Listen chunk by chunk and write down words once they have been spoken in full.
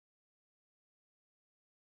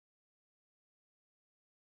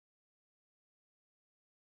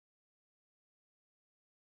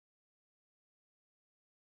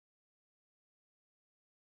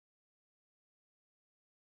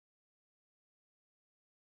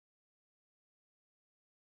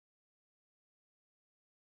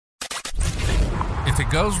it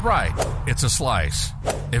goes right, it's a slice.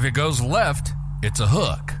 If it goes left, it's a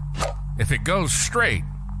hook. If it goes straight,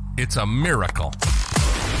 it's a miracle.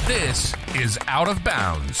 This is Out of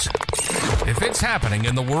Bounds. If it's happening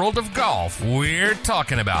in the world of golf, we're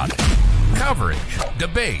talking about it. Coverage,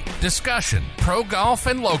 debate, discussion, pro golf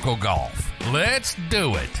and local golf. Let's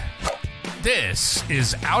do it. This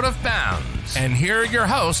is Out of Bounds. And here are your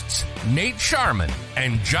hosts, Nate Sharman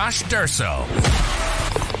and Josh Durso.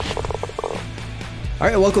 All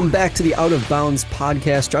right, welcome back to the Out of Bounds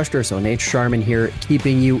podcast. Josh Durso, Nate Sharman here,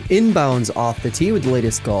 keeping you inbounds off the tee with the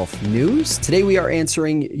latest golf news. Today we are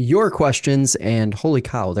answering your questions, and holy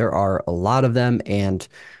cow, there are a lot of them and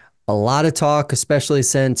a lot of talk, especially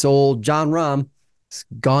since old Jon Rahm has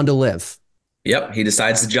gone to live. Yep, he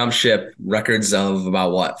decides to jump ship. Records of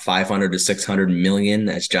about 500 to 600 million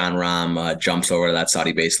as Jon Rahm jumps over to that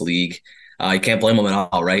Saudi-based league. You can't blame him at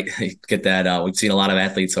all, right? Get that. We've seen a lot of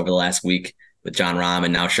athletes over the last week with Jon Rahm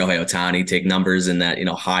and now Shohei Ohtani take numbers in that,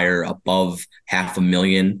 higher above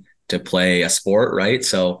 500,000 to play a sport, right?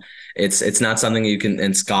 So it's not something you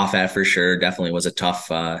can scoff at for sure. Definitely was a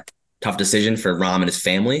tough decision for Rahm and his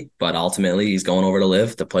family, but ultimately he's going over to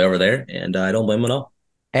live to play over there, and I don't blame him at all.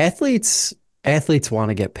 Athletes want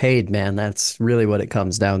to get paid, man. That's really what it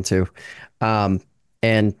comes down to.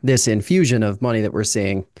 And this infusion of money that we're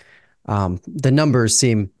seeing, the numbers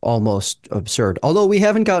seem almost absurd, although we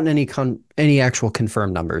haven't gotten any actual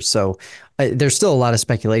confirmed numbers. So there's still a lot of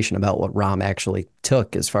speculation about what Rahm actually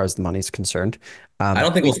took as far as the money's concerned. I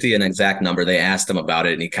don't think we'll see an exact number. They asked him about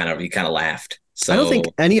it and he kind of laughed. So I don't think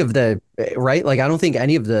any of the I don't think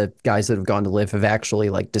any of the guys that have gone to live have actually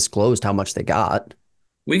disclosed how much they got.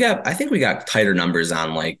 I think we got tighter numbers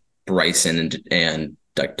on Bryson and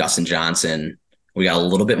Dustin Johnson. We got a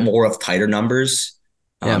little bit more of tighter numbers.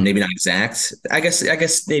 Yeah. Maybe not exact. I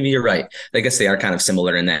guess maybe you're right. I guess they are kind of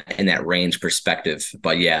similar in that range perspective.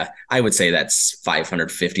 But yeah, I would say that's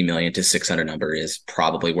 550 million to 600 number is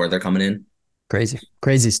probably where they're coming in.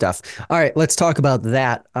 Crazy stuff. All right, let's talk about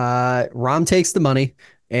that. Rahm takes the money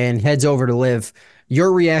and heads over to live.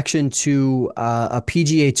 Your reaction to a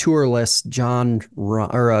PGA Tour-less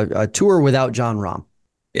a tour without Jon Rahm?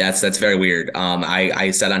 Yeah, that's very weird.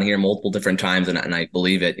 I said on here multiple different times, and I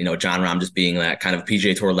believe it. Jon Rahm just being that kind of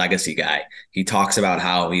PGA Tour legacy guy. He talks about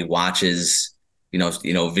how he watches,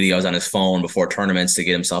 videos on his phone before tournaments to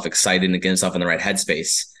get himself excited and get himself in the right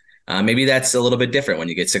headspace. Maybe that's a little bit different when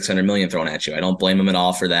you get 600 million thrown at you. I don't blame him at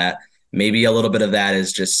all for that. Maybe a little bit of that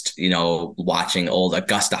is just, watching old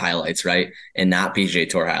Augusta highlights, right? And not PGA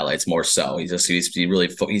Tour highlights more so. You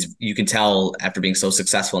can tell after being so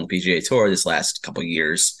successful in the PGA Tour this last couple of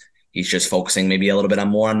years, he's just focusing maybe a little bit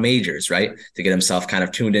more on majors, right? To get himself kind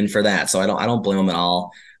of tuned in for that. So I don't blame him at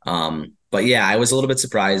all. But yeah, I was a little bit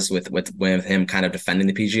surprised with him kind of defending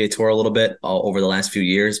the PGA Tour a little bit over the last few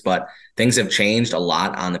years, but things have changed a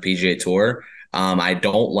lot on the PGA Tour. I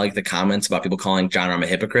don't like the comments about people calling Jon Rahm a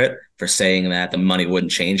hypocrite for saying that the money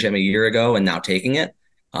wouldn't change him a year ago and now taking it.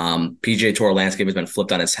 PGA Tour landscape has been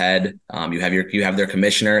flipped on its head. You have their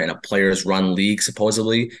commissioner and a players run league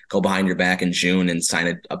supposedly go behind your back in June and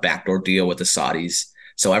sign a backdoor deal with the Saudis.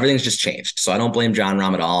 So everything's just changed. So I don't blame Jon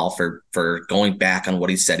Rahm at all for going back on what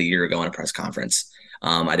he said a year ago in a press conference.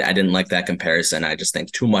 I didn't like that comparison. I just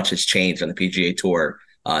think too much has changed on the PGA Tour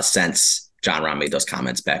since Jon Rahm made those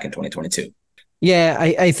comments back in 2022. Yeah,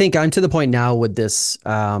 I think I'm to the point now with this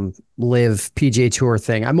live PGA Tour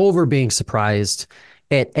thing. I'm over being surprised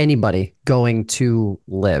at anybody going to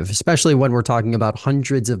live, especially when we're talking about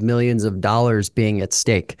hundreds of millions of dollars being at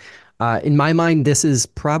stake. In my mind, this is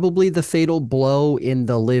probably the fatal blow in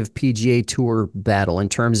the live PGA Tour battle in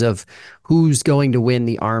terms of who's going to win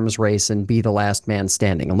the arms race and be the last man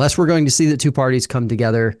standing. Unless we're going to see the two parties come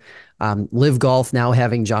together. Live Golf now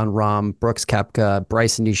having Jon Rahm, Brooks Koepka,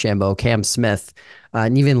 Bryson DeChambeau, Cam Smith,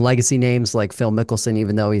 and even legacy names like Phil Mickelson,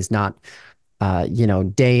 even though he's not,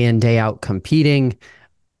 day in, day out competing.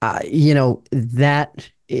 That's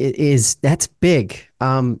big.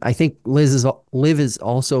 I think Live is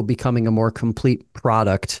also becoming a more complete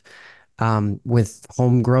product with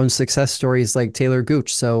homegrown success stories like Taylor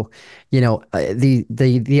Gooch. So,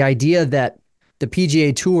 the idea that the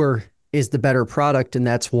PGA Tour is the better product, and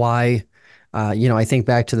that's why, I think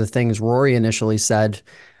back to the things Rory initially said.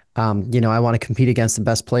 I want to compete against the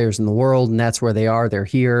best players in the world, and that's where they are. They're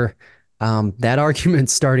here. That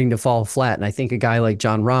argument's starting to fall flat. And I think a guy like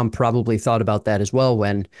Jon Rahm probably thought about that as well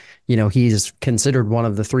when, he's considered one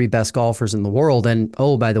of the three best golfers in the world. And,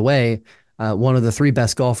 oh, by the way, one of the three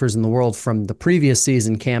best golfers in the world from the previous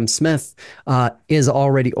season, Cam Smith, is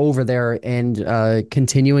already over there and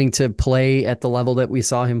continuing to play at the level that we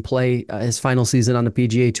saw him play his final season on the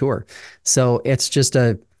PGA Tour. So it's just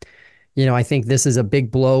I think this is a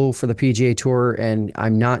big blow for the PGA Tour, and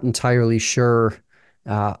I'm not entirely sure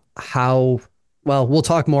how. Well, we'll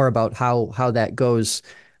talk more about how that goes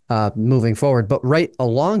moving forward. But right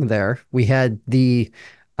along there, we had the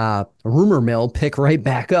rumor mill pick right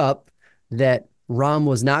back up that Rahm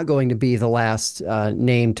was not going to be the last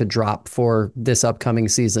name to drop for this upcoming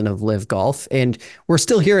season of Live Golf, and we're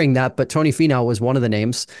still hearing that. But Tony Finau was one of the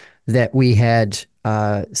names that we had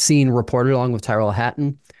seen reported along with Tyrell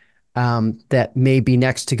Hatton that may be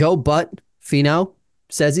next to go, but Finau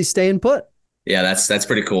says he's staying put. Yeah, that's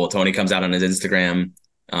pretty cool. Tony comes out on his Instagram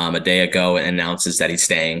a day ago and announces that he's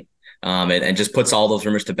staying. And just puts all those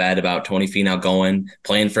rumors to bed about Tony Finau going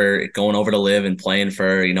over to Live and playing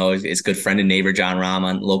for, his good friend and neighbor, John Rahm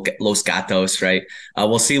on Los Gatos, right?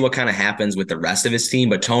 We'll see what kind of happens with the rest of his team,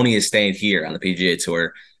 but Tony is staying here on the PGA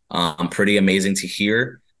Tour. Pretty amazing to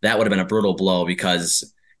hear. That would have been a brutal blow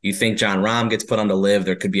because you think John Rahm gets put on to Live,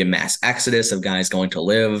 there could be a mass exodus of guys going to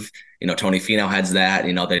Live. Tony Finau heads that.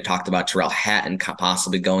 They talked about Tyrell Hatton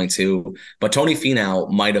possibly going to, but Tony Finau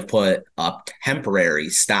might have put a temporary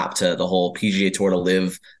stop to the whole PGA Tour to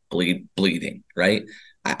Live bleeding, right?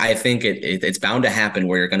 I think it's bound to happen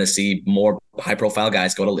where you're going to see more high-profile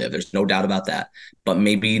guys go to Live. There's no doubt about that, but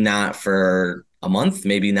maybe not for a month,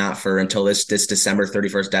 maybe not for until this December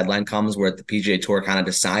 31st deadline comes where the PGA Tour kind of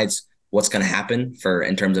decides what's going to happen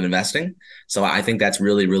in terms of investing. So I think that's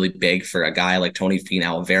really, really big for a guy like Tony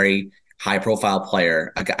Finau, a very high profile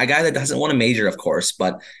player, a guy that doesn't want a major, of course,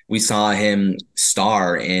 but we saw him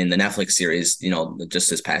star in the Netflix series, just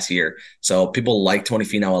this past year. So people like Tony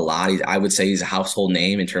Finau a lot. I would say he's a household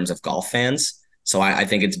name in terms of golf fans. So I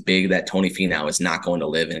think it's big that Tony Finau is not going to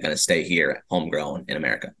Live and going to stay here homegrown in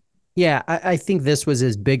America. Yeah, I think this was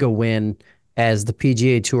as big a win as the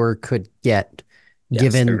PGA Tour could get. Yes,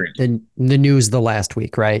 given agreed. the news the last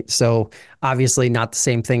week, right? So obviously not the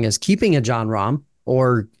same thing as keeping a John Rahm,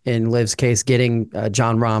 or in Liv's case, getting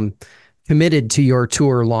John Rahm committed to your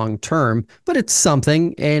tour long term, but it's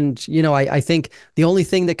something. And I think the only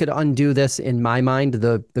thing that could undo this, in my mind,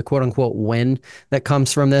 the quote unquote win that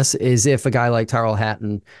comes from this, is if a guy like Tyrell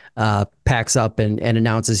Hatton packs up and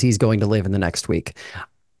announces he's going to Live in the next week.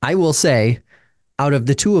 I will say, out of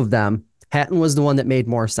the two of them, Hatton was the one that made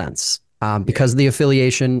more sense. Because of the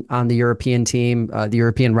affiliation on the European team, the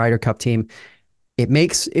European Ryder Cup team, it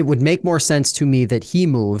would make more sense to me that he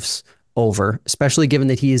moves over, especially given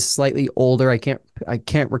that he is slightly older. I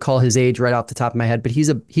can't recall his age right off the top of my head, but he's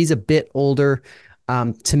a bit older.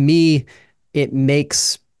 To me, it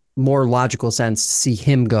makes more logical sense to see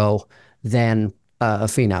him go than a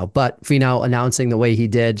Finau. But Finau announcing the way he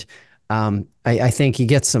did, I think he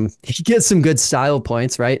gets some good style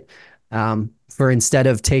points, right? For instead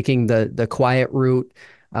of taking the quiet route,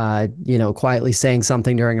 quietly saying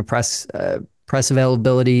something during a press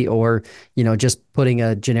availability, or just putting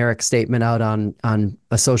a generic statement out on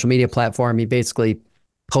a social media platform, he basically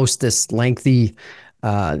posts this lengthy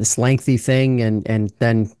thing and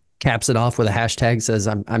then caps it off with a hashtag, says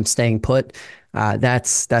I'm staying put.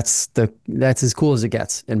 That's as cool as it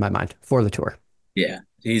gets in my mind for the tour. Yeah,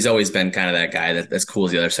 he's always been kind of that guy that's cool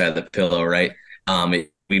as the other side of the pillow, right?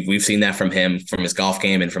 We've seen that from him, from his golf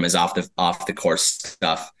game and from his off the course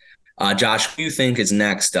stuff. Josh, who do you think is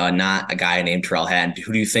next? Not a guy named Tyrell Hatton.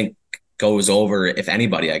 Who do you think goes over, if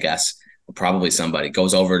anybody, I guess, probably somebody,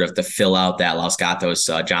 goes over to fill out that Los Gatos,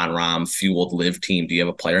 John Rahm fueled Live team? Do you have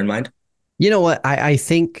a player in mind? You know what? I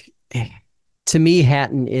think, to me,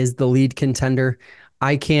 Hatton is the lead contender.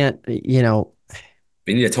 I can't, We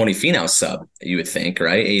need a Tony Finau sub, you would think,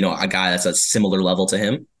 right? A guy that's a similar level to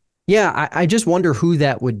him. Yeah, I just wonder who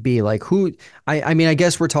that would be. Like who, I mean, I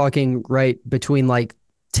guess we're talking right between like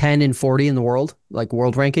 10 and 40 in the world, like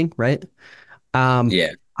world ranking, right?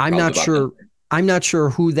 Yeah, I'm not sure. That. I'm not sure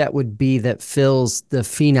who that would be that fills the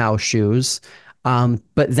Finau shoes. But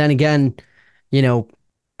then again, and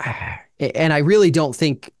I really don't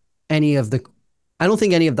think I don't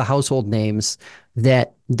think any of the household names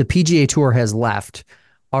that the PGA Tour has left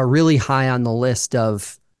are really high on the list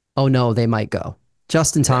of, oh no, they might go.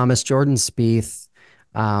 Justin Thomas, Jordan Spieth,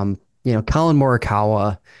 Colin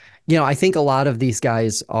Morikawa. I think a lot of these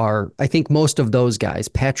guys I think most of those guys,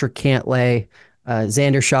 Patrick Cantlay,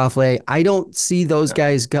 Xander Schauffele, I don't see those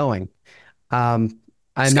guys going. I'm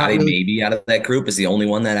Scotty not really, maybe out of that group is the only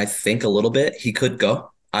one that I think a little bit he could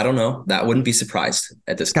go. I don't know. That wouldn't be surprised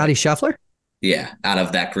at this Scotty point. Scheffler. Yeah, out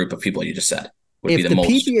of that group of people you just said. would be if the the most.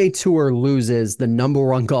 PGA Tour loses the number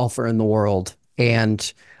one golfer in the world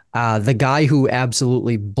and the guy who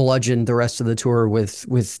absolutely bludgeoned the rest of the tour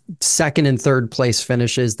with second and third place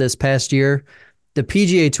finishes this past year, the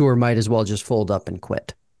PGA Tour might as well just fold up and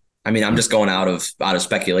quit. I mean, I'm just going out of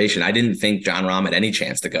speculation. I didn't think John Rahm had any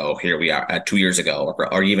chance to go. Here we are 2 years ago,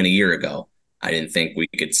 or even a year ago. I didn't think we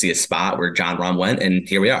could see a spot where John Rahm went, and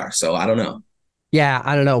here we are. So I don't know. Yeah,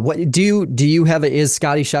 I don't know. What do you have is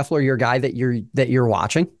Scotty Scheffler your guy that you're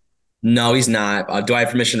watching? No, he's not. Do I have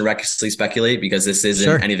permission to recklessly speculate? Because this isn't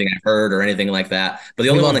Sure. anything I've heard or anything like that. But the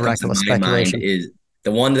We only one love that comes to reckless my mind speculation. is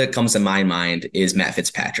the one that comes to my mind is Matt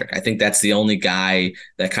Fitzpatrick. I think that's the only guy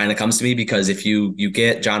that kind of comes to me because if you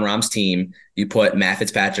get John Rahm's team, you put Matt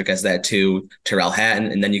Fitzpatrick as that two, Terrell Hatton,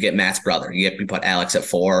 and then you get Matt's brother. You put Alex at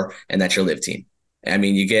four, and that's your live team. I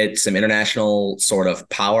mean, you get some international sort of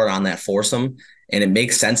power on that foursome, and it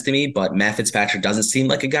makes sense to me. But Matt Fitzpatrick doesn't seem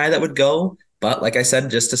like a guy that would go. But like I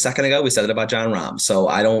said just a second ago, we said it about John Rahm. So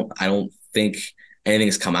I don't think anything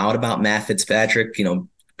has come out about Matt Fitzpatrick,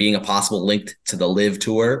 being a possible link to the Live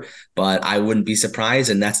Tour. But I wouldn't be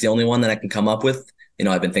surprised, and that's the only one that I can come up with.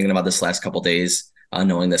 I've been thinking about this last couple of days,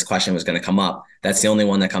 knowing this question was going to come up. That's the only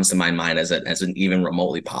one that comes to my mind as an even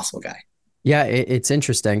remotely possible guy. Yeah, it's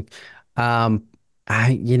interesting. Um,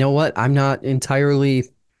 you know what? I'm not entirely.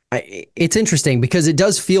 It's interesting because it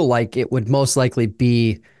does feel like it would most likely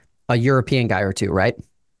be a European guy or two, right?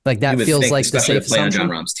 Like You that would feels think, like the especially safe to play on John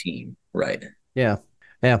assumption. Rahm's team, right? Yeah.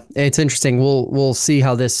 Yeah, it's interesting. We'll see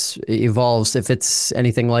how this evolves. If it's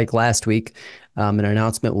anything like last week, an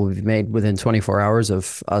announcement will be made within 24 hours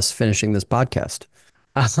of us finishing this podcast.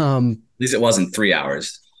 Um, At least it wasn't 3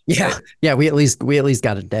 hours, yeah, right? yeah, we at least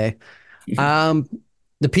got a day. Um,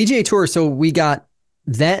 the PGA Tour. So we got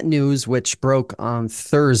that news, which broke on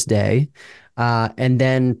Thursday, and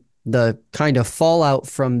then the kind of fallout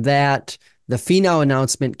from that. The Finau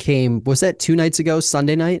announcement came. Was that 2 nights ago,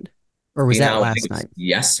 Sunday night, or was that I think last it was night?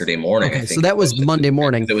 yesterday morning. I Okay, so think it that was was. Monday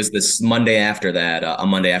morning. It was this Monday after that, a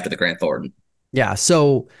Monday after the Grant Thornton. Yeah.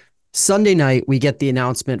 So Sunday night, we get the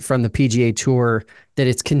announcement from the PGA Tour that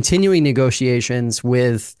it's continuing negotiations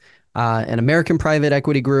with an American private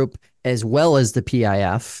equity group as well as the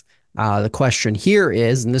PIF. The question here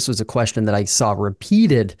is, and this was a question that I saw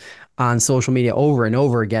repeated on social media over and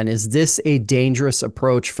over again, is this a dangerous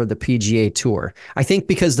approach for the PGA Tour? I think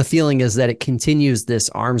because the feeling is that it continues this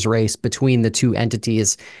arms race between the two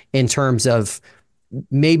entities in terms of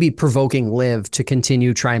maybe provoking Live to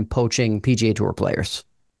continue trying poaching PGA Tour players.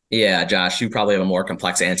 Yeah, Josh, you probably have a more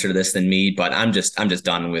complex answer to this than me, but I'm just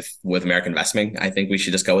done with American investing. I think we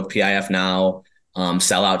should just go with PIF now,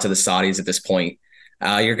 sell out to the Saudis at this point.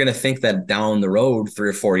 You're going to think that down the road, 3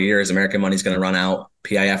 or 4 years, American money's going to run out.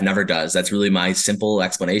 PIF never does. That's really my simple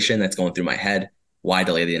explanation that's going through my head. Why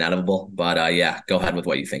delay the inevitable? But yeah, go ahead with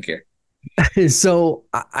what you think here. So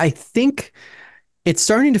I think it's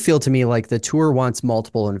starting to feel to me like the tour wants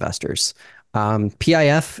multiple investors,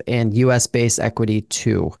 PIF and US based equity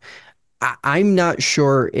too. I'm not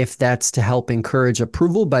sure if that's to help encourage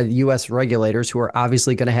approval by the US regulators, who are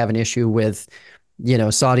obviously going to have an issue with,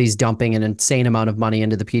 Saudis dumping an insane amount of money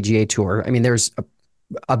into the PGA Tour. I mean, there's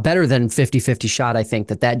a better than 50-50 shot, I think,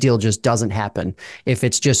 that deal just doesn't happen if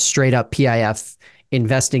it's just straight up PIF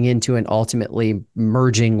investing into and ultimately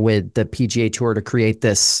merging with the PGA Tour to create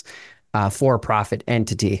this for-profit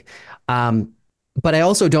entity. But I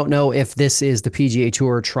also don't know if this is the PGA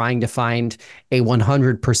Tour trying to find a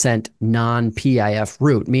 100% non-PIF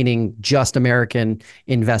route, meaning just American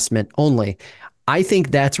investment only. I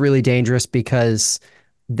think that's really dangerous because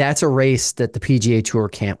that's a race that the PGA Tour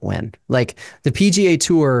can't win. Like the PGA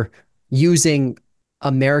Tour using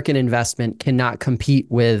American investment cannot compete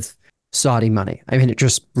with Saudi money. I mean, it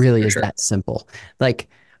just really For is sure. that simple. Like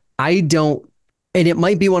I don't, and it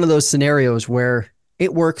might be one of those scenarios where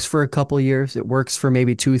it works for a couple of years. It works for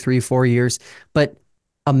maybe 2, 3, 4 years, but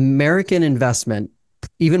American investment,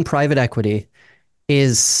 even private equity,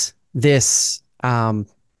 is this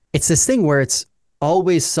it's this thing where it's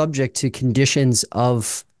always subject to conditions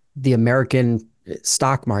of the American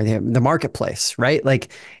stock market, the marketplace, right?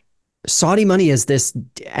 Like Saudi money is this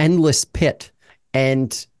endless pit,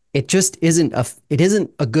 and it isn't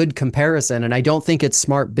a good comparison. And I don't think it's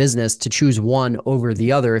smart business to choose one over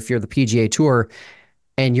the other if you're the PGA Tour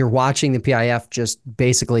and you're watching the PIF just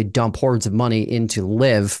basically dump hordes of money into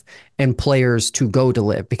Live and players to go to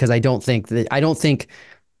Live, because I don't think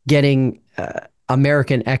getting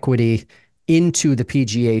American equity into the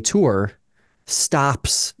PGA Tour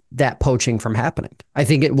stops that poaching from happening. I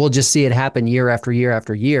think we'll just see it happen year after year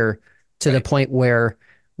after year to the Right. point where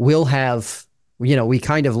we'll have, we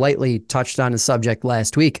kind of lightly touched on the subject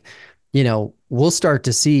last week. we'll start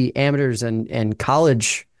to see amateurs and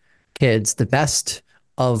college kids, the best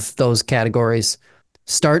of those categories,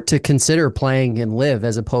 start to consider playing in live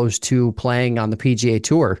as opposed to playing on the PGA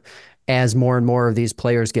Tour as more and more of these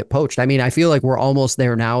players get poached. I mean, I feel like we're almost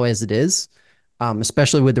there now as it is,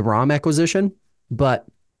 especially with the Rahm acquisition, but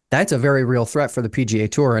that's a very real threat for the PGA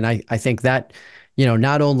Tour. And I think that,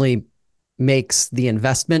 not only makes the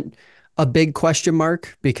investment a big question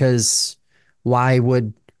mark, because why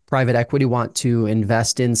would private equity want to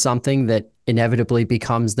invest in something that inevitably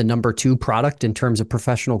becomes the number two product in terms of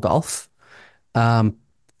professional golf? I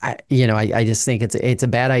just think it's a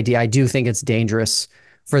bad idea. I do think it's dangerous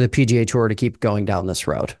for the PGA Tour to keep going down this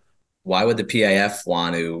road. Why would the PIF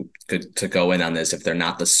want to go in on this if they're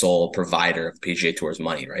not the sole provider of PGA Tour's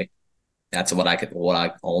money, right? That's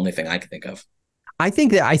only thing I could think of. I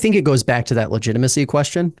think it goes back to that legitimacy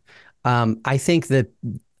question. I think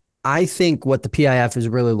what the PIF is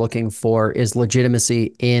really looking for is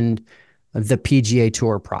legitimacy in the PGA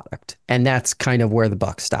Tour product, and that's kind of where the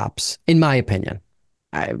buck stops, in my opinion.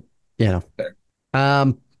 I, you know,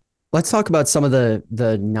 let's talk about some of the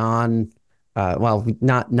not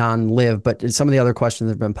non-live, but some of the other questions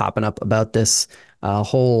that have been popping up about this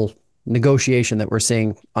whole negotiation that we're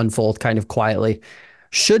seeing unfold kind of quietly.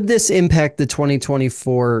 Should this impact the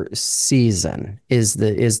 2024 season is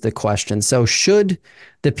the question. So should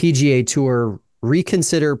the PGA Tour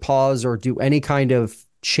reconsider, pause, or do any kind of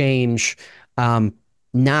change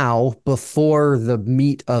now before the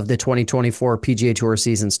meat of the 2024 PGA Tour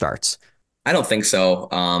season starts? I don't think so.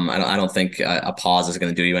 I don't think a pause is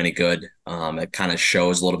going to do you any good. It kind of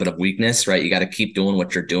shows a little bit of weakness, right? You got to keep doing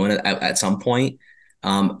what you're doing at some point.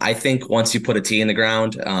 I think once you put a tee in the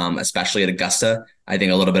ground, especially at Augusta, I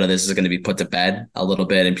think a little bit of this is going to be put to bed a little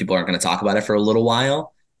bit, and people aren't going to talk about it for a little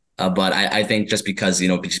while. But I think just because,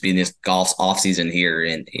 just being this golf off season here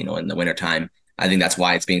in the wintertime, I think that's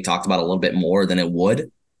why it's being talked about a little bit more than it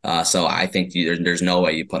would. So I think there's no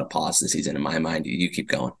way you put a pause to the season in my mind. You keep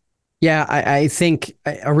going. Yeah, I think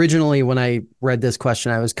originally when I read this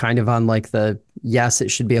question, I was kind of on like yes, it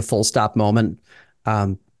should be a full stop moment.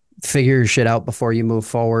 Figure your shit out before you move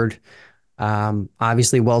forward.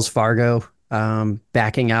 Obviously, Wells Fargo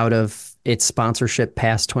backing out of its sponsorship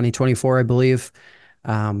past 2024, I believe.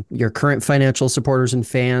 Your current financial supporters and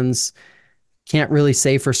fans can't really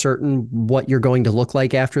say for certain what you're going to look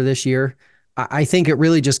like after this year. I think it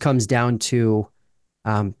really just comes down to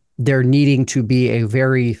there needing to be a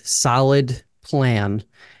very solid plan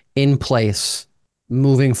in place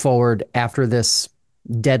moving forward after this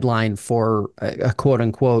deadline for a quote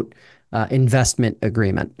unquote investment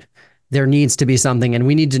agreement. There needs to be something, and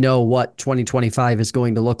we need to know what 2025 is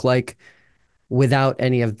going to look like without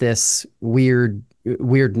any of this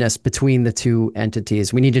weirdness between the two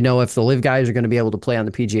entities. We need to know if the live guys are going to be able to play on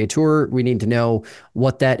the PGA Tour. We need to know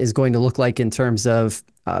what that is going to look like in terms of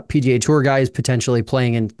PGA Tour guys potentially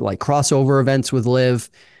playing in like crossover events with live.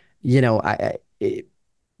 We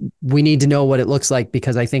need to know what it looks like,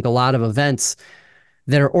 because I think a lot of events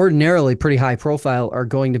that are ordinarily pretty high profile are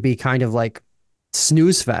going to be kind of like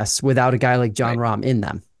snooze fests without a guy like Jon Rahm in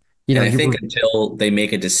them. I think until they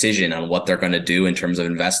make a decision on what they're going to do in terms of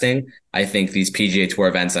investing, I think these PGA Tour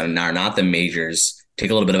events that are not the majors take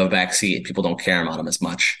a little bit of a backseat. People don't care about them as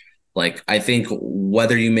much. Like, I think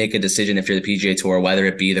whether you make a decision, if you're the PGA Tour, whether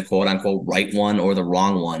it be the quote unquote right one or the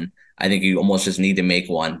wrong one, I think you almost just need to make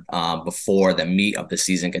one before the meat of the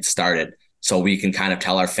season gets started. So we can kind of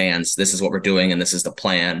tell our fans, this is what we're doing and this is the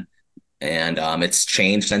plan. And it's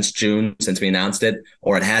changed since June, since we announced it,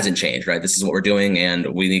 or it hasn't changed, right? This is what we're doing, and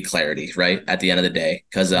we need clarity, right, at the end of the day.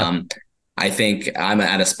 Because I think I'm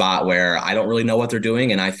at a spot where I don't really know what they're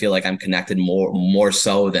doing, and I feel like I'm connected more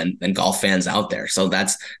so than golf fans out there. So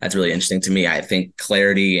that's really interesting to me. I think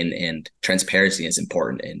clarity and transparency is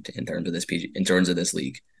important in terms of this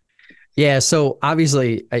league. Yeah. So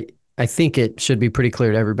obviously, I think it should be pretty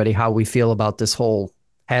clear to everybody how we feel about this whole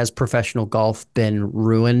has professional golf been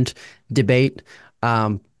ruined debate.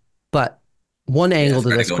 But one angle to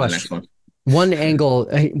this question, one angle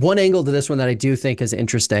to this one that I do think is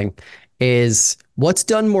interesting is what's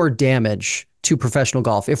done more damage to professional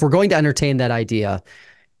golf. If we're going to entertain that idea,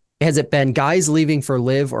 has it been guys leaving for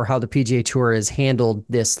live, or how the PGA Tour has handled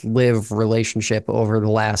this live relationship over the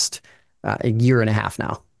last year and a half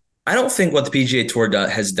now? I don't think what the PGA Tour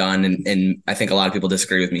has done, and I think a lot of people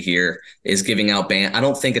disagree with me here, is giving out bans. I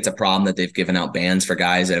don't think it's a problem that they've given out bans for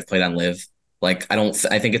guys that have played on live. Like,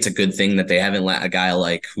 I think it's a good thing that they haven't let a guy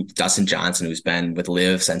like Dustin Johnson, who's been with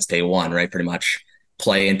live since day one, right, pretty much,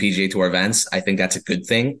 play in PGA Tour events. I think that's a good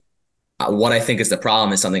thing. What I think is the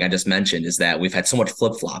problem is something I just mentioned, is that we've had so much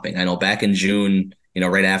flip-flopping. I know back in June,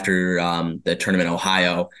 right after the tournament in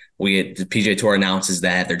Ohio, the PGA Tour announces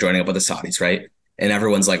that they're joining up with the Saudis, right? And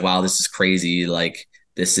everyone's like, wow, this is crazy. Like,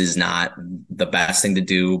 this is not the best thing to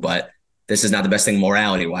do, but this is not the best thing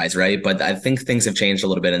morality wise, right? But I think things have changed a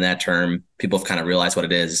little bit in that term. People have kind of realized what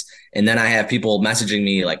it is. And then I have people messaging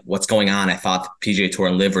me like, what's going on? I thought the PGA Tour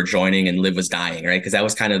and Live were joining and Live was dying, right? Because that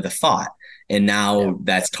was kind of the thought. And now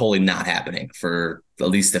that's totally not happening for at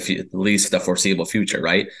least the foreseeable future,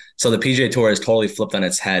 right? So the PGA Tour is totally flipped on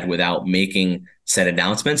its head without making said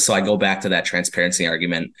announcements. So I go back to that transparency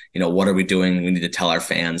argument. What are we doing? We need to tell our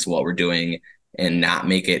fans what we're doing and not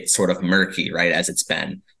make it sort of murky, right? As it's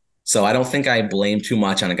been. So I don't think I blame too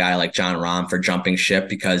much on a guy like Jon Rahm for jumping ship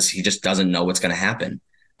because he just doesn't know what's going to happen.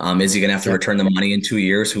 Is he going to have to return the money in 2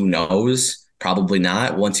 years? Who knows? Probably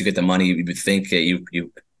not. Once you get the money, you would think that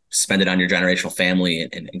you spend it on your generational family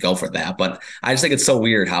and go for that. But I just think it's so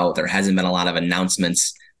weird how there hasn't been a lot of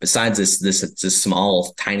announcements besides this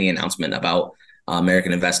small, tiny announcement about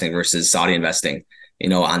American investing versus Saudi investing,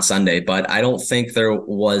 on Sunday. But I don't think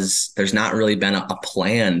there's not really been a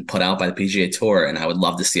plan put out by the PGA Tour. And I would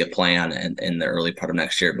love to see a plan in the early part of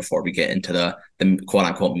next year before we get into the quote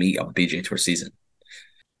unquote meat of the PGA Tour season.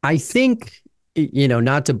 I think,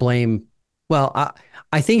 not to blame, well,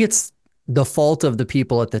 I think it's the fault of the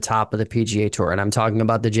people at the top of the PGA Tour. And I'm talking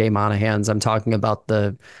about the Jay Monahans. I'm talking about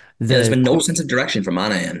There's been no sense of direction from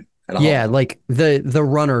Monahan at all. Yeah, like the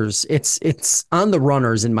runners. It's on the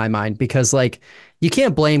runners in my mind because like you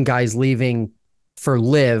can't blame guys leaving for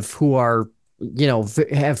Live who are,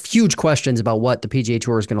 have huge questions about what the PGA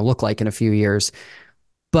Tour is going to look like in a few years.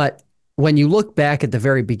 But when you look back at the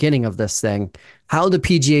very beginning of this thing, how the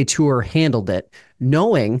PGA Tour handled it,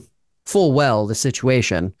 knowing full well the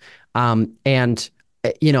situation, and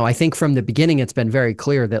I think from the beginning it's been very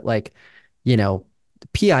clear that like,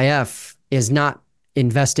 PIF is not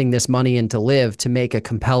investing this money into Live to make a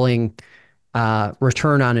compelling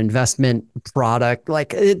return on investment product.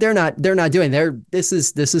 Like they're not doing this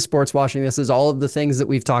is sports washing. This is all of the things that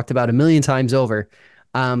we've talked about a million times over.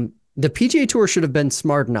 The PGA Tour should have been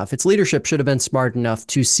smart enough. Its leadership should have been smart enough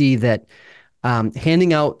to see that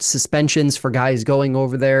handing out suspensions for guys going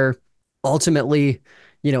over there ultimately,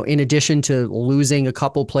 in addition to losing a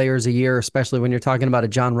couple players a year, especially when you're talking about a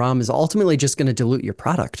Jon Rahm, is ultimately just going to dilute your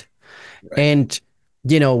product. Right. And,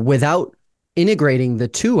 without integrating the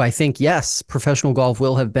two, I think, yes, professional golf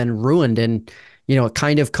will have been ruined. And, it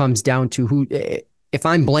kind of comes down to who, if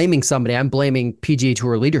I'm blaming somebody, I'm blaming PGA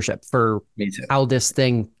Tour leadership for how this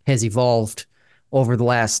thing has evolved over the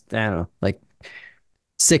last, I don't know, like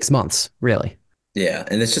 6 months, really. Yeah,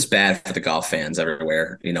 and it's just bad for the golf fans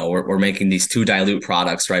everywhere. We're making these two dilute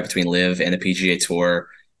products right between Live and the PGA Tour.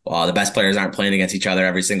 The best players aren't playing against each other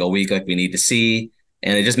every single week like we need to see.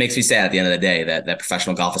 And it just makes me sad at the end of the day that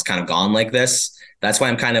professional golf has kind of gone like this. That's why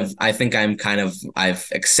I've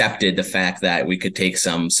accepted the fact that we could take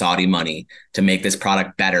some Saudi money to make this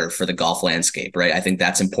product better for the golf landscape, right? I think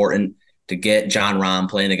that's important to get Jon Rahm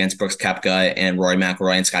playing against Brooks Koepka and Rory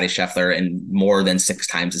McIlroy and Scotty Scheffler and more than 6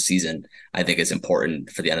 times a season. I think is important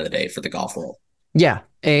for the end of the day for the golf world. Yeah.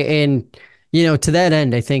 And to that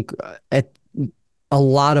end, I think a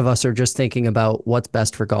lot of us are just thinking about what's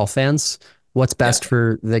best for golf fans, what's best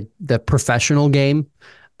for the professional game.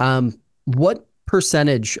 What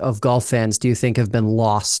percentage of golf fans do you think have been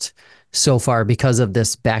lost so far because of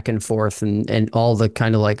this back and forth and all the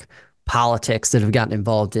kind of like politics that have gotten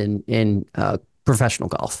involved in professional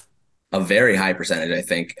golf? A very high percentage, I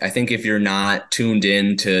think. I think if you're not tuned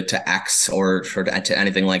in to X or to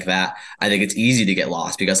anything like that, I think it's easy to get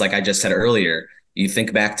lost because, like I just said earlier, you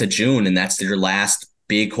think back to June and that's your last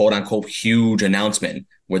big quote unquote huge announcement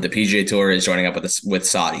where the PGA Tour is joining up with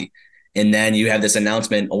Saudi. And then you have this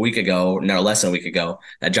announcement less than a week ago,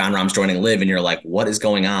 that Jon Rahm's joining Live, and you're like, what is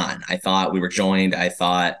going on? I thought we were joined. I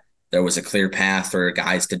thought there was a clear path for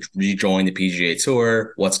guys to rejoin the PGA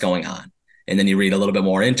Tour. What's going on? And then you read a little bit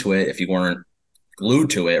more into it if you weren't glued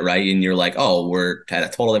to it, right? And you're like, oh, we're at a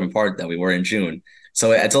total different part than we were in June.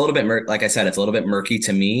 So it's a little bit, like I said, it's a little bit murky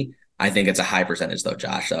to me. I think it's a high percentage, though,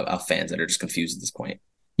 Josh, of fans that are just confused at this point.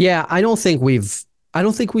 Yeah, I don't think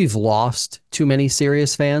we've lost too many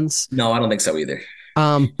serious fans. No, I don't think so either.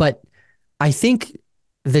 But I think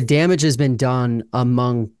the damage has been done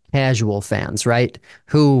among casual fans, right?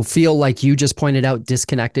 Who feel like you just pointed out,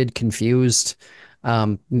 disconnected, confused,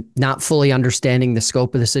 not fully understanding the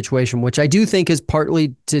scope of the situation, which I do think is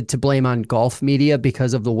partly to blame on golf media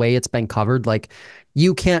because of the way it's been covered. Like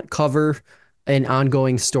you can't cover an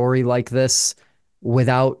ongoing story like this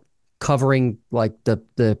without covering like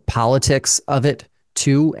the politics of it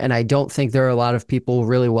too. And I don't think there are a lot of people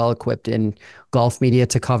really well equipped in golf media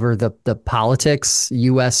to cover the politics,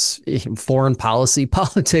 U.S. foreign policy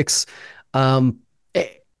politics, um, eh,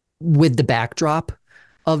 with the backdrop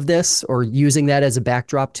of this, or using that as a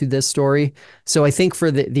backdrop to this story. So I think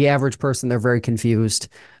for the average person, they're very confused.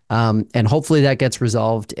 And hopefully that gets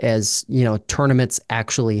resolved as, tournaments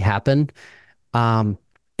actually happen.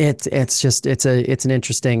 It's an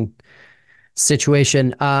interesting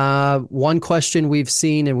situation. One question we've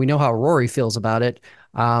seen, and we know how Rory feels about it.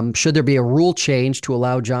 Should there be a rule change to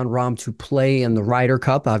allow Jon Rahm to play in the Ryder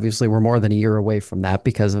Cup? Obviously, we're more than a year away from that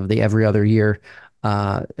because of the every other year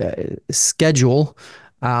schedule.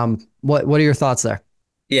 What are your thoughts there?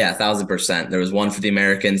 Yeah, 1,000%. There was one for the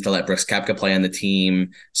Americans to let Brooks Koepka play on the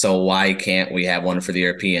team. So why can't we have one for the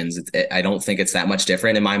Europeans? I don't think it's that much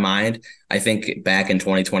different in my mind. I think back in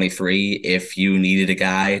 2023, if you needed a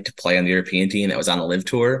guy to play on the European team that was on the Live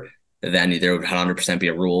Tour, then there would 100% be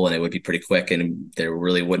a rule, and it would be pretty quick, and there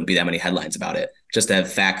really wouldn't be that many headlines about it. Just the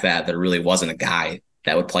fact that there really wasn't a guy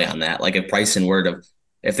that would play on that. Like if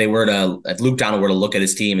Luke Donald were to look at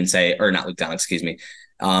his team and say, or not Luke Donald, excuse me,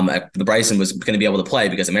 the Bryson was going to be able to play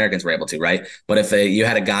because Americans were able to, right? But if you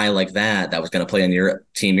had a guy like that was going to play on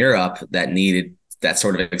Team Europe that needed that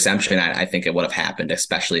sort of exemption, I think it would have happened,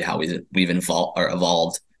 especially how we've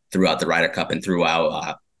evolved throughout the Ryder Cup and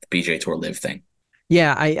throughout the PGA Tour Live thing.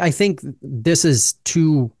 Yeah, I think there's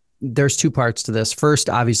two parts to this. First,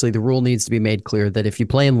 obviously, the rule needs to be made clear that if you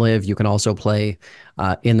play in Live, you can also play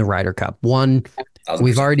in the Ryder Cup. One, 100%.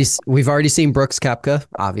 We've already seen Brooks Koepka,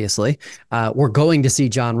 obviously. We're going to see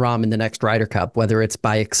Jon Rahm in the next Ryder Cup, whether it's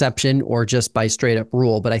by exception or just by straight up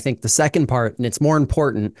rule. But I think the second part, and it's more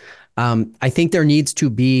important, I think there needs to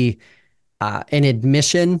be an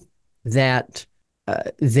admission that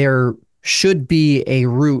there should be a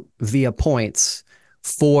route via points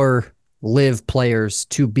for Live players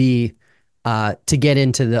to get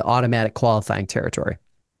into the automatic qualifying territory.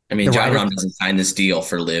 I mean, Jon Rahm doesn't sign this deal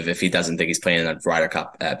for Live if he doesn't think he's playing in the Ryder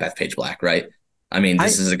Cup at Bethpage Black, right? I mean,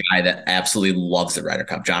 this is a guy that absolutely loves the Ryder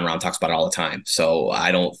Cup. Jon Rahm talks about it all the time. So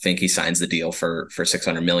I don't think he signs the deal for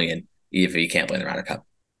 $600 million if he can't play in the Ryder Cup.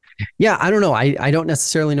 Yeah, I don't know. I don't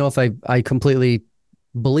necessarily know if I completely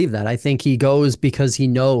believe that. I think he goes because he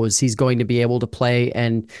knows he's going to be able to play,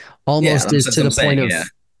 and almost is to the point of. Yeah.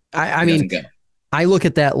 I mean, I look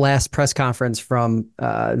at that last press conference from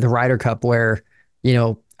the Ryder Cup where,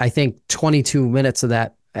 I think 22 minutes of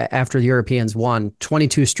that after the Europeans won,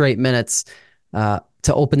 22 straight minutes to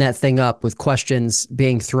open that thing up with questions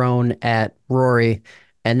being thrown at Rory.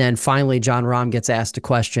 And then finally, Jon Rahm gets asked a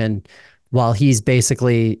question while he's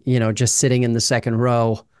basically, just sitting in the second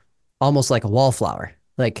row, almost like a wallflower.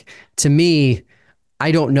 Like, to me,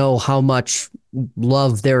 I don't know how much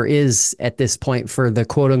love there is at this point for the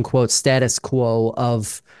quote unquote status quo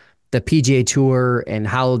of the PGA Tour and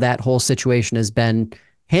how that whole situation has been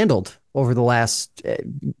handled over the last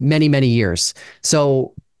many, many years.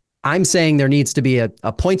 So I'm saying there needs to be a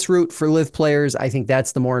points route for Live players. I think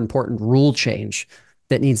that's the more important rule change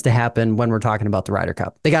that needs to happen when we're talking about the Ryder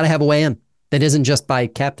Cup. They got to have a way in that isn't just by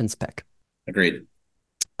captain's pick. Agreed.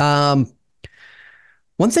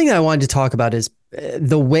 One thing I wanted to talk about is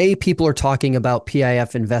the way people are talking about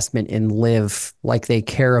PIF investment in Live, like they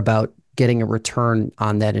care about getting a return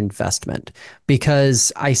on that investment.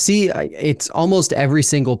 Because I see it's almost every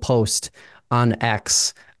single post on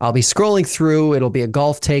X. I'll be scrolling through, it'll be a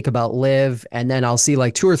golf take about Live, and then I'll see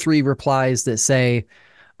like 2 or 3 replies that say,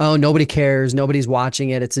 oh, nobody cares, nobody's watching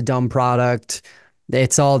it, it's a dumb product. They're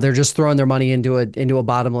just throwing their money into a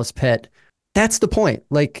bottomless pit. That's the point.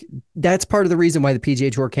 Like, that's part of the reason why the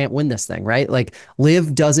PGA Tour can't win this thing, right? Like,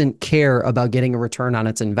 Live doesn't care about getting a return on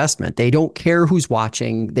its investment. They don't care who's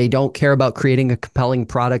watching. They don't care about creating a compelling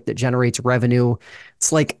product that generates revenue.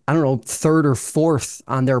 It's like, I don't know, 3rd or 4th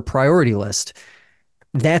on their priority list.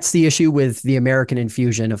 That's the issue with the American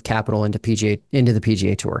infusion of capital into the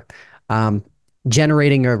PGA Tour.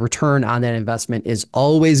 Generating a return on that investment is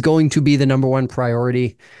always going to be the number one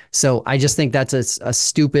priority. So I just think that's a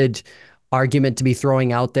stupid argument to be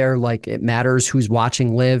throwing out there. Like, it matters who's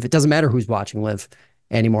watching Live. It doesn't matter who's watching Live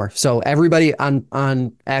anymore. So everybody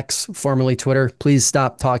on X, formerly Twitter, please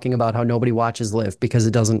stop talking about how nobody watches Live, because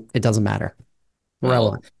it doesn't matter.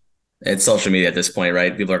 Relevant. Well, it's social media at this point,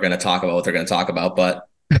 right? People are going to talk about what they're going to talk about, but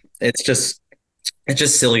it's just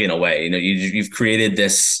silly in a way. You've created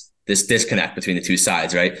this disconnect between the two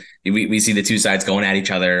sides, right? We see the two sides going at each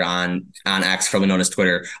other on X, formerly known as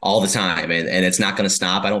Twitter, all the time. And it's not going to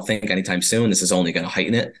stop, I don't think, anytime soon. This is only going to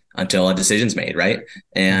heighten it until a decision's made, right?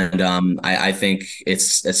 And I think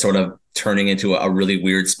it's sort of turning into a really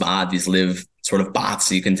weird spot. These Live sort of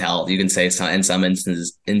bots, you can say in some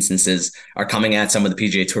instances are coming at some of the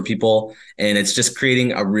PGA Tour people, and it's just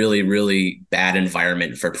creating a really, really bad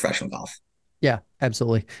environment for professional golf. Yeah,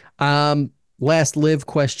 absolutely. Last live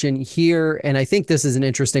question here, and I think this is an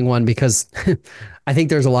interesting one because I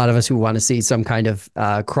think there's a lot of us who want to see some kind of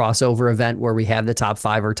crossover event where we have the top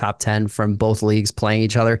 5 or top 10 from both leagues playing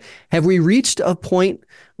each other. Have we reached a point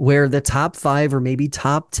where the top 5 or maybe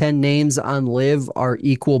top 10 names on live are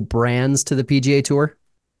equal brands to the PGA Tour?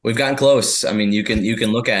 We've gotten close. I mean, you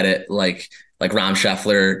can look at it like Rahm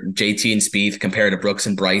Scheffler, JT and Spieth compared to Brooks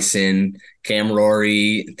and Bryson, Cam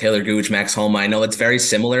Rory, Taylor Gooch, Max Homa. I know it's very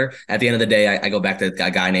similar. At the end of the day, I go back to a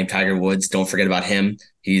guy named Tiger Woods. Don't forget about him.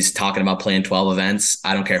 He's talking about playing 12 events.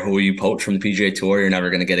 I don't care who you poach from the PGA Tour. You're never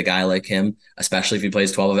going to get a guy like him, especially if he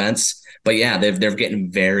plays 12 events. But yeah, they're getting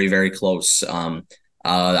very, very close. I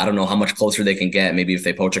don't know how much closer they can get. Maybe if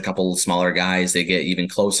they poach a couple smaller guys, they get even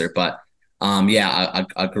closer. But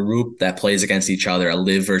a group that plays against each other, a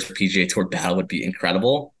live versus PGA Tour battle would be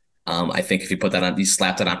incredible. I think if you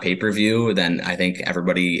slapped it on pay-per-view, then I think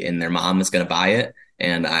everybody and their mom is going to buy it.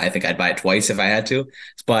 And I think I'd buy it twice if I had to,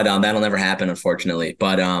 but that'll never happen, unfortunately.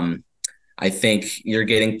 But I think you're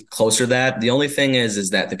getting closer to that. The only thing is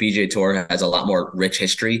that the PGA Tour has a lot more rich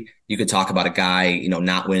history. You could talk about a guy,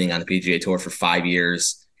 not winning on the PGA Tour for 5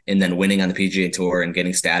 years and then winning on the PGA Tour and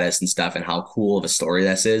getting status and stuff, and how cool of a story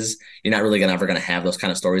this is. You're not really ever going to have those kind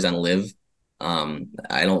of stories on live.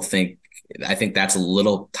 I think that's a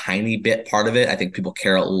little tiny bit part of it. I think people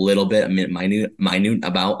care a little bit minute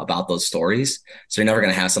about those stories. So you're never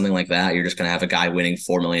going to have something like that. You're just going to have a guy winning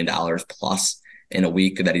 $4 million plus in a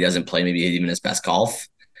week that he doesn't play maybe even his best golf.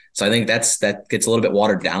 So I think that gets a little bit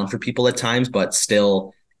watered down for people at times, but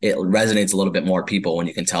still it resonates a little bit more people when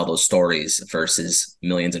you can tell those stories versus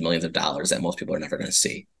millions and millions of dollars that most people are never going to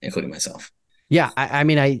see, including myself. Yeah,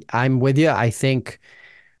 I'm with you. I think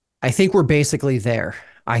we're basically there.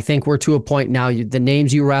 I think we're to a point now. The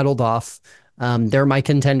names you rattled off, they're my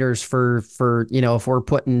contenders for if we're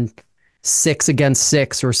putting 6 against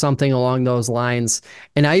 6 or something along those lines.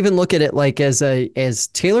 And I even look at it like as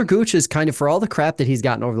Taylor Gooch is kind of, for all the crap that he's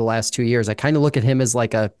gotten over the last 2 years, I kind of look at him as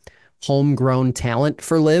like a homegrown talent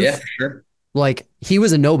for live. Yeah, for sure. Like he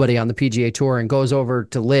was a nobody on the PGA Tour and goes over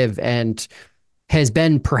to live and has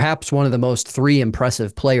been perhaps one of the most 3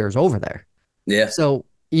 impressive players over there. Yeah. So,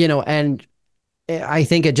 and I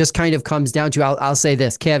think it just kind of comes down to, I'll say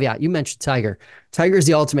this caveat. You mentioned Tiger. Tiger is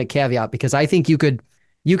the ultimate caveat because I think you could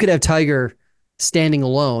have Tiger standing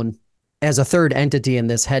alone as a third entity in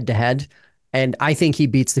this head-to-head, and I think he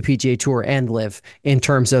beats the PGA Tour and live in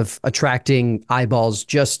terms of attracting eyeballs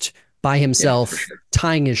just by himself,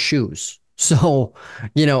 tying his shoes. So,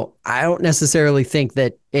 I don't necessarily think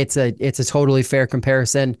that it's a totally fair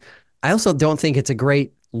comparison. I also don't think it's a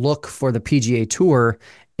great look for the PGA Tour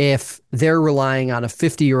if they're relying on a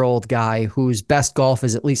 50-year-old guy whose best golf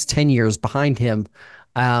is at least 10 years behind him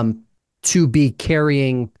to be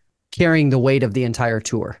carrying the weight of the entire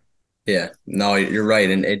tour. Yeah, no, you're right.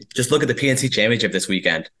 And just look at the PNC Championship this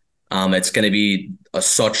weekend. It's going to be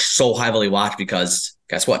so heavily watched because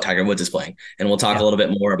guess what? Tiger Woods is playing, and we'll talk a little bit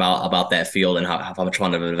more about that field and how much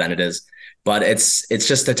fun of an event it is. But it's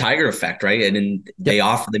just the Tiger effect, right? And they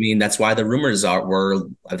offered. I mean, that's why the rumors were.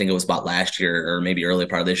 I think it was about last year or maybe early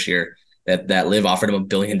part of this year that Liv offered him $1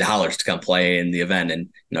 billion to come play in the event, and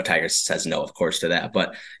Tiger says no, of course, to that.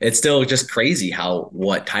 But it's still just crazy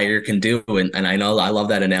what Tiger can do, and I know I love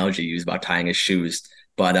that analogy used about tying his shoes.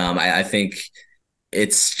 But I think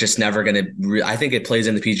it's just never going to. I think it plays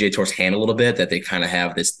in the PGA Tour's hand a little bit that they kind of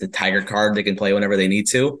have the Tiger card they can play whenever they need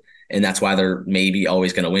to. And that's why they're maybe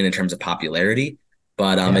always going to win in terms of popularity.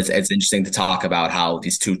 But it's interesting to talk about how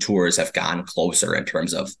these two tours have gotten closer in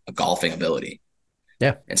terms of golfing ability.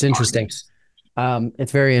 Yeah, it's interesting.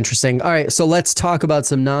 It's very interesting. All right, so let's talk about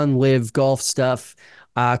some non-live golf stuff.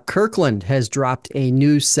 Kirkland has dropped a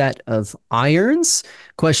new set of irons.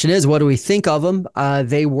 Question is, what do we think of them?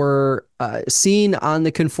 They were seen on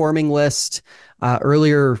the conforming list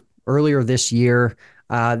earlier this year.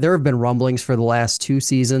 There have been rumblings for the last 2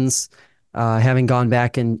 seasons, having gone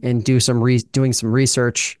back and doing some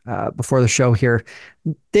research before the show here.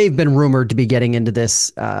 They've been rumored to be getting into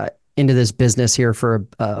this business here for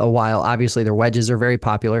a while. Obviously, their wedges are very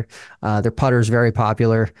popular. Their putters very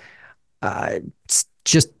popular.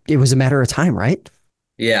 It was a matter of time, right?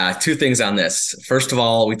 Yeah, 2 things on this. First of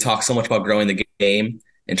all, we talk so much about growing the game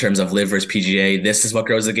in terms of live versus PGA. This is what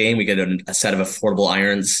grows the game. We get a set of affordable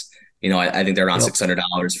irons. I think they're around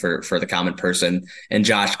 $600 for the common person. And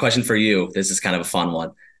Josh, question for you. This is kind of a fun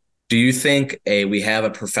one. Do you think we have a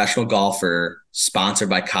professional golfer sponsored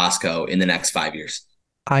by Costco in the next 5 years?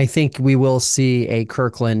 I think we will see a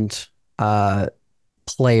Kirkland uh,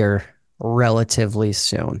 player relatively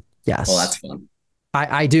soon. Oh, that's Yes. fun.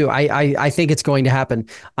 I do. I think it's going to happen.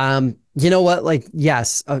 You know what? Like,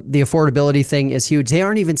 yes, the affordability thing is huge. They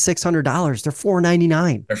aren't even $600. They're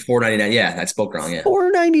 499. They're 499. Yeah, I spoke wrong. Yeah.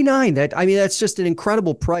 499. That I mean, that's just an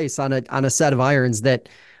incredible price on a set of irons that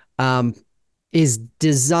um, is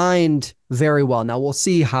designed very well. Now we'll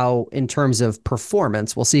see how, in terms of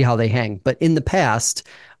performance, we'll see how they hang. But in the past,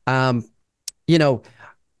 um, you know,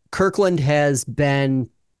 Kirkland has been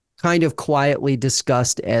kind of quietly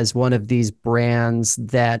discussed as one of these brands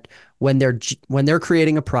that when they're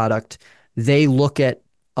creating a product, they look at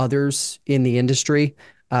others in the industry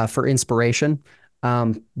for inspiration.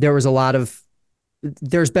 There was a lot of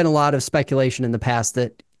there's been a lot of speculation in the past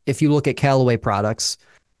that if you look at Callaway products,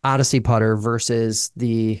 Odyssey putter versus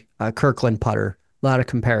the Kirkland putter, a lot of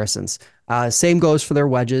comparisons. Same goes for their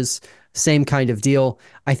wedges, same kind of deal.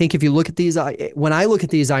 I think if you look at these, when I look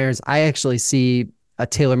at these irons, I actually see a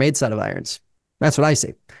tailor-made set of irons. That's what I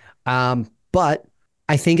see. But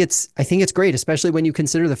I think it's great, especially when you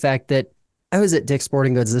consider the fact that I was at Dick's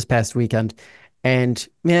Sporting Goods this past weekend, and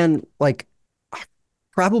man, like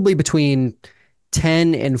probably between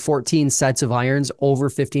 10 and 14 sets of irons over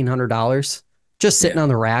 $1,500 just sitting Yeah. on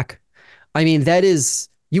the rack. I mean, that is,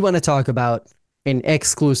 you want to talk about an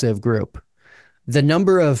exclusive group. The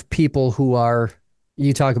number of people who are,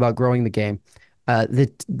 you talk about growing the game,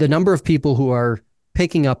 the number of people who are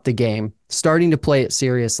picking up the game, starting to play it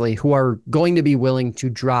seriously, who are going to be willing to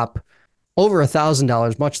drop over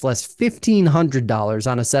 $1,000, much less $1,500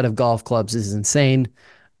 on a set of golf clubs is insane.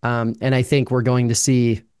 And I think we're going to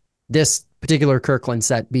see this particular Kirkland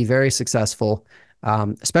set be very successful,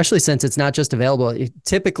 especially since it's not just available.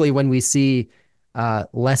 Typically, when we see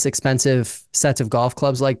less expensive sets of golf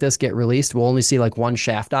clubs like this get released, we'll only see like one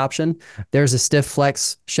shaft option. There's a stiff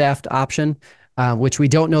flex shaft option, which we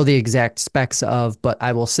don't know the exact specs of, but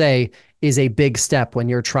I will say is a big step when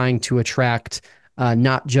you're trying to attract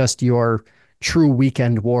not just your true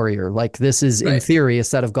weekend warrior. Like this is in Right. theory a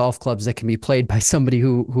set of golf clubs that can be played by somebody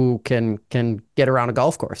who can get around a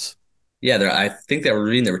golf course. Yeah, I think they were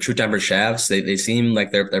reading they were true tempered shafts. They seem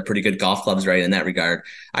like they're pretty good golf clubs, right, in that regard.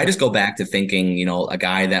 I just go back to thinking, a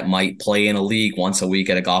guy that might play in a league once a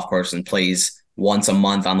week at a golf course and plays once a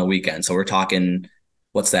month on the weekend. So we're talking,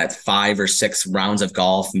 what's that, 5 or 6 rounds of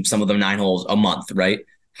golf, and some of them 9 holes a month, right?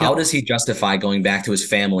 How Yep. does he justify going back to his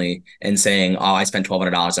family and saying, "Oh, I spent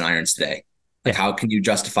 $1,200 on irons today"? Like, Yeah. how can you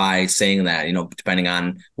justify saying that? Depending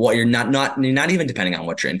on what you're not even depending on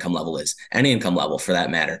what your income level is, any income level for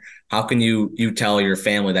that matter. How can you tell your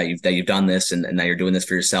family that you've done this and that you're doing this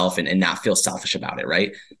for yourself and not feel selfish about it,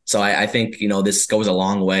 right? So I think this goes a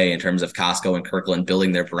long way in terms of Costco and Kirkland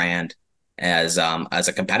building their brand as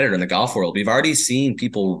a competitor in the golf world. We've already seen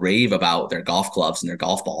people rave about their golf clubs and their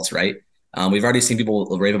golf balls, right? We've already seen people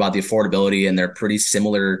rave about the affordability, and they're pretty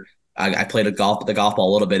similar. I played the golf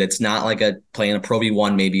ball a little bit. It's not like playing a Pro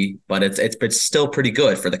V1 maybe, but it's still pretty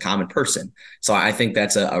good for the common person. So I think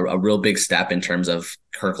that's a real big step in terms of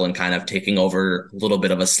Kirkland kind of taking over a little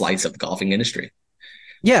bit of a slice of the golfing industry.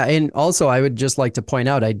 Yeah, and also I would just like to point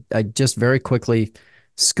out I just very quickly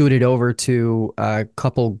scooted over to a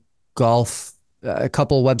couple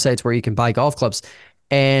websites where you can buy golf clubs.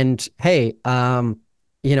 And hey,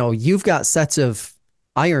 you've got sets of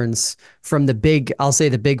irons from I'll say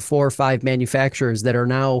the big 4 or 5 manufacturers that are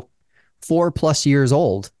now 4+ years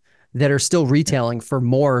old that are still retailing for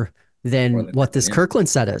more More than than what this yeah. Kirkland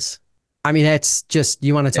set is. I mean, that's just,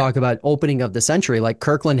 you want to Yeah. talk about opening of the century. Like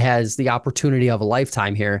Kirkland has the opportunity of a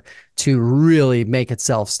lifetime here to really make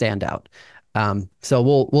itself stand out.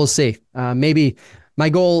 So we'll see. Maybe my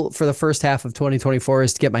goal for the first half of 2024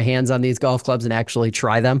 is to get my hands on these golf clubs and actually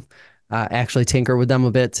try them, actually tinker with them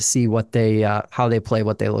a bit to see how they play,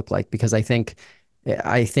 what they look like, because I think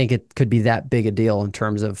it could be that big a deal in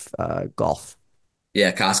terms of golf.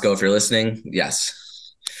 Yeah, Costco, if you're listening, yes.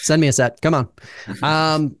 Send me a set. Come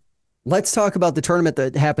on. Let's talk about the tournament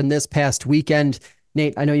that happened this past weekend.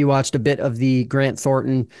 Nate, I know you watched a bit of the Grant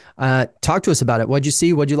Thornton. Talk to us about it. What'd you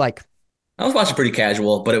see? What'd you like? I was watching pretty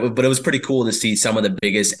casual, but it was pretty cool to see some of the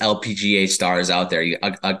biggest LPGA stars out there.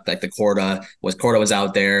 Like Corda was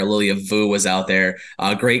out there, Lilia Vu was out there.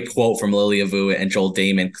 A great quote from Lilia Vu and Joel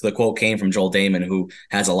Damon. The quote came from Joel Damon, who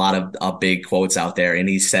has a lot of big quotes out there, and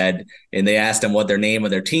he said, and they asked him what their name of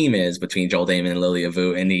their team is between Joel Damon and Lilia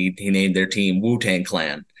Vu, and he named their team Wu-Tang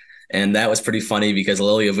Clan. And that was pretty funny because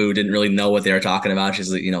Lilia Vu didn't really know what they were talking about.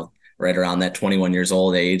 She's right around that 21 years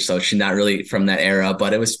old age, so she's not really from that era.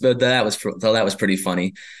 But that was pretty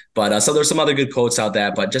funny. But so there's some other good quotes out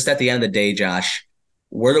there. But just at the end of the day, Josh,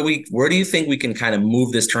 where do you think we can kind of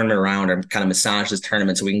move this tournament around or kind of massage this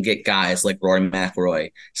tournament so we can get guys like Rory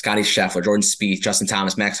McIlroy, Scotty Scheffler, Jordan Spieth, Justin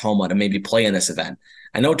Thomas, Max Homa to maybe play in this event?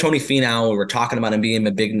 I know Tony Finau, we were talking about him being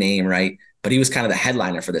a big name, right? But he was kind of the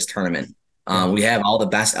headliner for this tournament. We have all the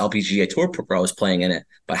best LPGA Tour pros playing in it,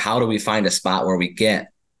 but how do we find a spot where we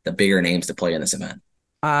get the bigger names to play in this event?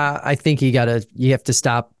 I think you have to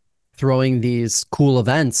stop throwing these cool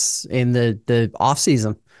events in the off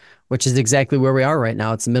season, which is exactly where we are right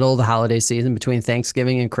now. It's the middle of the holiday season between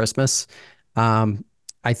Thanksgiving and Christmas.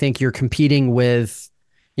 I think you're competing with,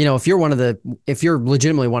 if you're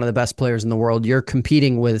legitimately one of the best players in the world, you're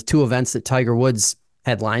competing with two events that Tiger Woods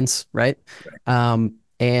headlines, right?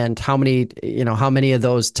 And how many of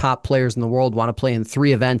those top players in the world want to play in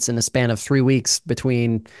three events in a span of 3 weeks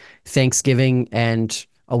between Thanksgiving and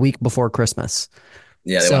a week before Christmas?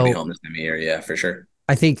 Yeah, they want to be home this time of year. Yeah, for sure.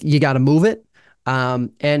 I think you got to move it.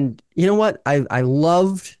 And you know what? I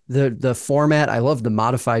loved the format. I love the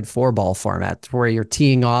modified 4-ball format where you're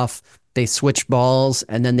teeing off, they switch balls,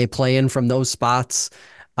 and then they play in from those spots.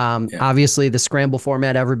 Obviously, the scramble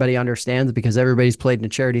format everybody understands because everybody's played in a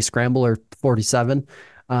charity scramble or 47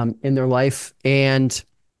 in their life. And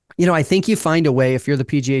I think you find a way if you're the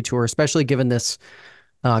PGA Tour, especially given this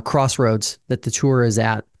crossroads that the tour is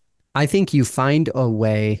at. I think you find a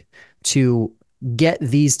way to get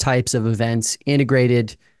these types of events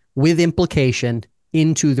integrated with implication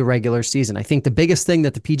into the regular season. I think the biggest thing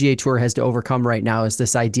that the PGA Tour has to overcome right now is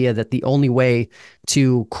this idea that the only way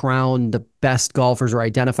to crown the best golfers or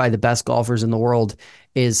identify the best golfers in the world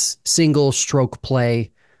is single stroke play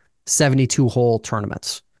 72-hole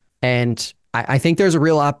tournaments. And I think there's a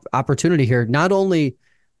real opportunity here, not only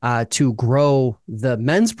to grow the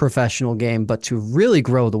men's professional game, but to really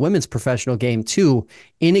grow the women's professional game too,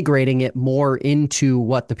 integrating it more into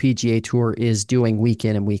what the PGA Tour is doing week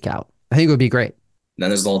in and week out. I think it would be great. Then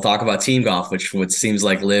there's the whole talk about team golf, which seems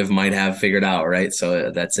like Liv might have figured out, right? So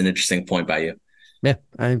that's an interesting point by you. Yeah,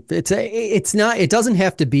 it doesn't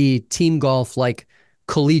have to be team golf like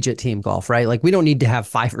collegiate team golf, right? Like we don't need to have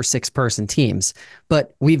 5 or 6 person teams,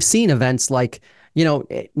 but we've seen events like,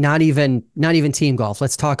 not even team golf.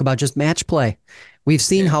 Let's talk about just match play. We've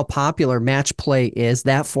seen how popular match play is,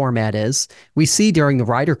 that format is. We see during the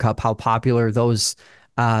Ryder Cup how popular those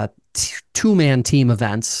 2-man team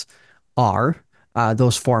events are,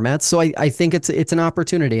 those formats. So I think it's an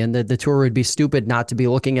opportunity, and the tour would be stupid not to be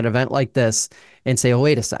looking at an event like this and say, oh,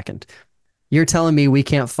 wait a second. You're telling me we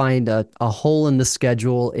can't find a hole in the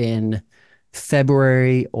schedule in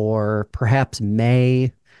February or perhaps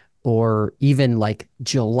May or even like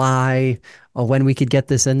July when we could get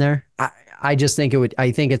this in there? I just think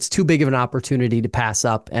I think it's too big of an opportunity to pass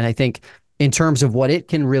up. And I think in terms of what it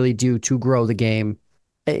can really do to grow the game,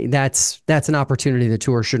 that's an opportunity the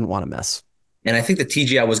tour shouldn't want to miss. And I think the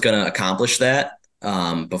TGI was going to accomplish that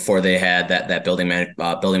before they had that building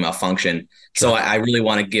malfunction. Sure. So I really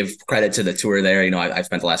want to give credit to the tour there. I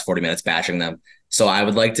spent the last 40 minutes bashing them. So I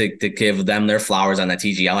would like to give them their flowers on that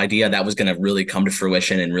TGL idea. That was going to really come to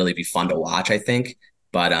fruition and really be fun to watch, I think.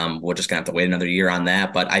 But we're just going to have to wait another year on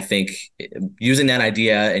that. But I think using that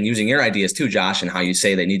idea and using your ideas too, Josh, and how you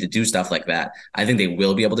say they need to do stuff like that, I think they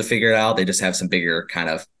will be able to figure it out. They just have some bigger kind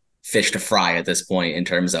of fish to fry at this point in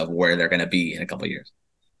terms of where they're going to be in a couple of years.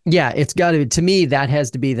 Yeah, it's got to me, that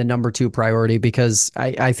has to be the number 2 priority, because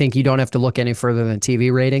I think you don't have to look any further than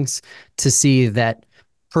TV ratings to see that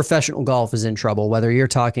professional golf is in trouble, whether you're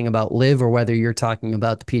talking about Liv or whether you're talking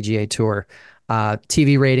about the PGA Tour.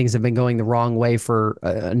 TV ratings have been going the wrong way for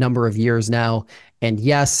a number of years now. And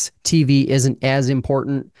yes, TV isn't as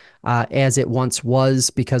important as it once was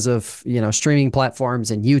because of, streaming platforms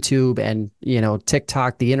and YouTube and,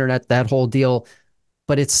 TikTok, the internet, that whole deal.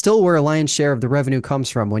 But it's still where a lion's share of the revenue comes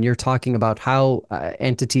from when you're talking about how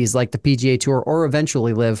entities like the PGA Tour or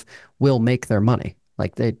eventually Liv will make their money.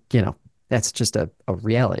 Like that's just a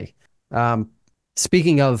reality.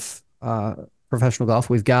 Speaking of professional golf,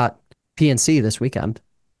 we've got PNC this weekend.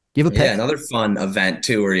 Do you have a pick? Yeah, another fun event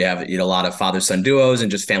too, where you have a lot of father-son duos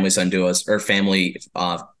and just family-son duos or family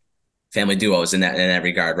duos in that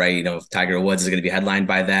regard, right? Tiger Woods is going to be headlined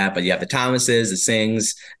by that, but you have the Thomases, the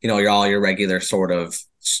Sings, you're all your regular sort of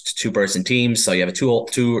 2-person teams. So you have a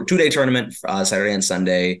two-day tournament, Saturday and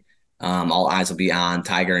Sunday. All eyes will be on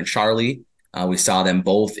Tiger and Charlie. We saw them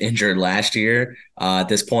both injured last year. At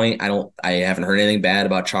this point, I haven't heard anything bad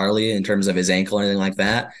about Charlie in terms of his ankle or anything like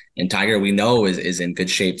that. And Tiger, we know, is in good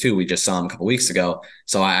shape too. We just saw him a couple weeks ago.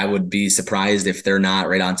 So I would be surprised if they're not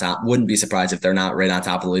right on top. Wouldn't be surprised if they're not right on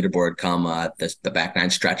top of the leaderboard come the back nine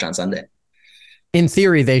stretch on Sunday. In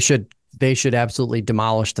theory, they should absolutely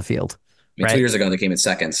demolish the field. I mean, right? 2 years ago, they came in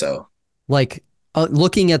second. So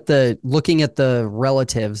Looking at the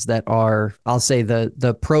relatives that are, I'll say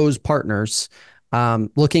the pros partners.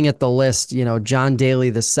 Looking at the list, John Daly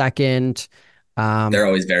the second. They're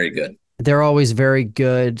always very good. They're always very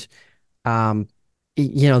good. Um,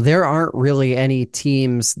 there aren't really any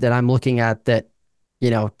teams that I'm looking at that,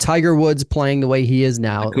 Tiger Woods playing the way he is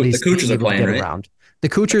now, at The least Kuchers being are able to playing, get right? around. The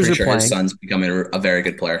I'm Kuchers pretty are sure his playing. son's becoming a very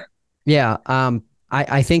good player. Yeah.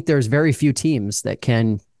 I think there's very few teams that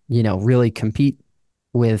can, really compete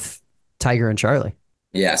with Tiger and Charlie.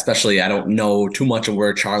 Yeah, especially I don't know too much of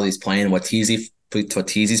where Charlie's playing, what Teasy's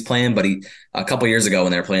playing, but a couple years ago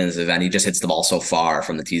when they were playing this event, he just hits the ball so far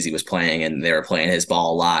from the tees he was playing, and they were playing his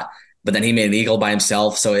ball a lot. But then he made an eagle by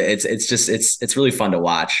himself, so it's really fun to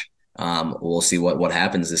watch. We'll see what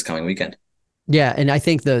happens this coming weekend. Yeah, and I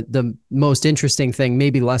think the most interesting thing,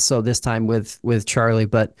 maybe less so this time with Charlie,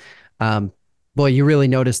 but boy, you really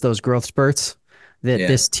notice those growth spurts that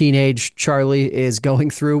this teenage Charlie is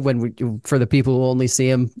going through for the people who only see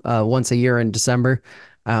him once a year in December.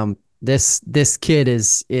 This kid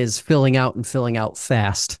is filling out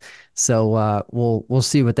fast. So we'll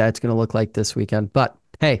see what that's going to look like this weekend. But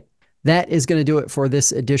hey, that is going to do it for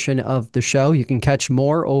this edition of the show. You can catch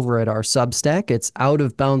more over at our Substack. It's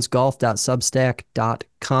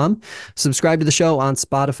outofboundsgolf.substack.com. Subscribe to the show on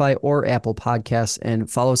Spotify or Apple Podcasts, and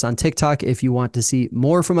follow us on TikTok if you want to see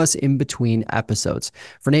more from us in between episodes.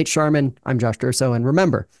 For Nate Sharman, I'm Josh Durso, and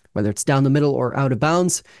remember, whether it's down the middle or out of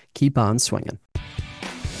bounds, keep on swinging.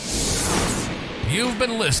 You've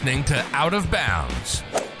been listening to Out of Bounds.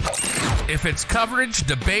 If it's coverage,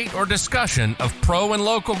 debate, or discussion of pro and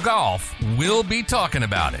local golf, we'll be talking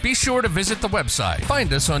about it. Be sure to visit the website.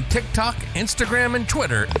 Find us on TikTok, Instagram, and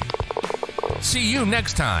Twitter. See you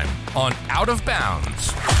next time on Out of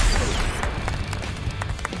Bounds.